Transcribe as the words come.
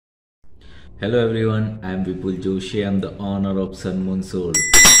Hello everyone, I am Vipul Joshi. I am the owner of Sun Moon Soul.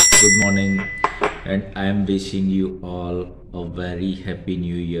 Good morning, and I am wishing you all a very happy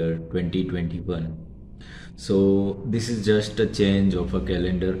new year 2021. So this is just a change of a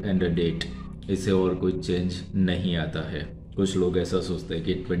calendar and a date. इससे और कोई change नहीं आता है। कुछ लोग ऐसा सोचते हैं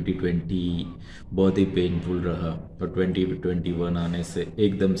कि 2020 बहुत ही पेनफुल रहा और 2021 आने से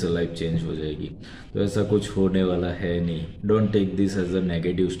एकदम से लाइफ चेंज हो जाएगी। तो ऐसा कुछ होने वाला है नहीं। Don't take this as a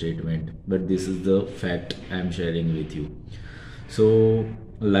negative statement, but this is the fact I am sharing with you. So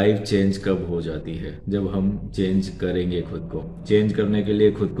life change कब हो जाती है? जब हम चेंज करेंगे खुद को। चेंज करने के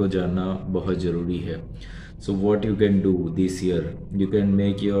लिए खुद को जानना बहुत ज़रूरी है। So what you can do this year, you can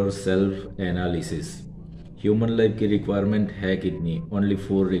make your self analysis. Human life की रिक्वायरमेंट है कितनी? Only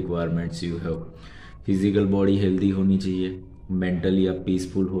 4 requirements you have. Physical body healthy होनी चाहिए, मेंटली आप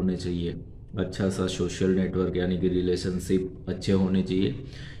पीसफुल होने चाहिए, अच्छा सा सोशल नेटवर्क यानी कि रिलेशनशिप अच्छे होने चाहिए,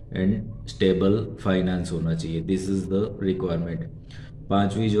 एंड स्टेबल फाइनेंस होना चाहिए। This is the requirement.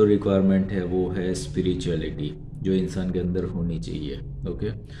 5वीं जो रिक्वायरमेंट है वो है स्पिरिचुअलिटी, जो इंसान के अंदर होनी चाहिए।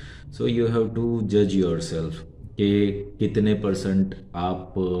 Okay, so you have to जज योर सेल्फ कि कितने %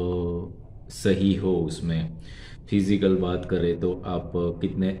 आप सही हो उसमें। फिजिकल बात करें तो आप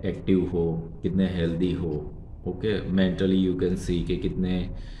कितने एक्टिव हो, कितने हेल्दी हो। Okay, mentally you can see कि कितने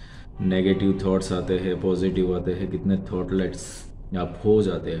नेगेटिव थॉट्स आते हैं, पॉजिटिव आते हैं, कितने थॉटलेट्स आप हो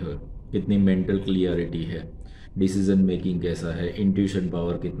जाते हैं, कितनी मेंटल क्लियरिटी है, डिसीजन मेकिंग कैसा है, इंट्यूशन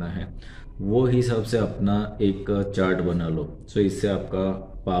पावर कितना है। वो हिसाब से अपना एक चार्ट बना लो। सो इससे आपका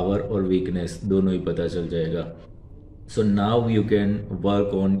पावर और वीकनेस दोनों ही पता चल जाएगा। So now you can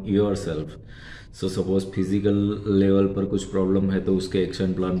work on your self. So suppose physical level पर कुछ प्रॉब्लम है तो उसके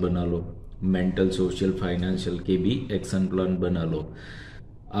एक्शन प्लान बना लो। मेंटल, सोशल, फाइनेंशियल के भी एक्शन प्लान बना लो।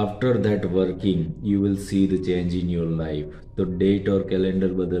 After that working you will see the change in your life. तो डेट और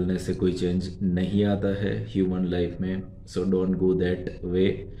कैलेंडर बदलने से कोई चेंज नहीं आता है ह्यूमन लाइफ में। So don't go that way.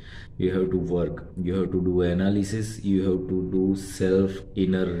 You have to work, you have to do analysis, you have to do self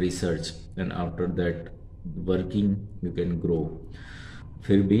inner research, and after that working you can grow.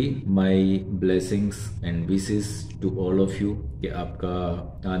 फिर भी my blessings and wishes to all of you कि आपका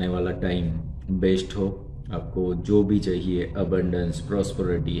आने वाला time best हो। आपको जो भी चाहिए, abundance,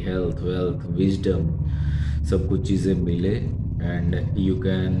 prosperity, health, wealth, wisdom, सब कुछ चीज़ें मिले, and you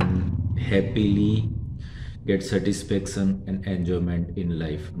can happily get satisfaction and enjoyment in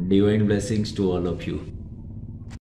life. Divine blessings to all of you.